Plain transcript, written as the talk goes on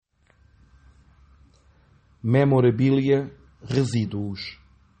Memorabilia, Resíduos.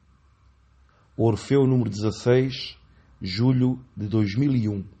 Orpheu, número 16, julho de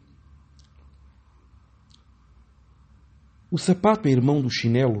 2001. O sapato é irmão do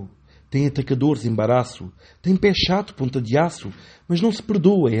chinelo, tem atacadores embaraço, tem pé chato, ponta de aço, mas não se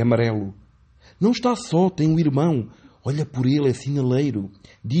perdoa, é amarelo. Não está só, tem um irmão, olha por ele, é sinaleiro,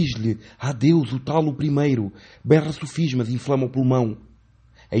 diz-lhe, adeus, o tal o primeiro, berra sofismas, inflama o pulmão.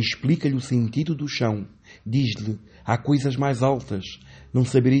 Explica-lhe o sentido do chão, diz-lhe, há coisas mais altas, não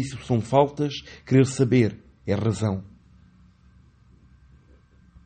saber isso são faltas, querer saber é razão.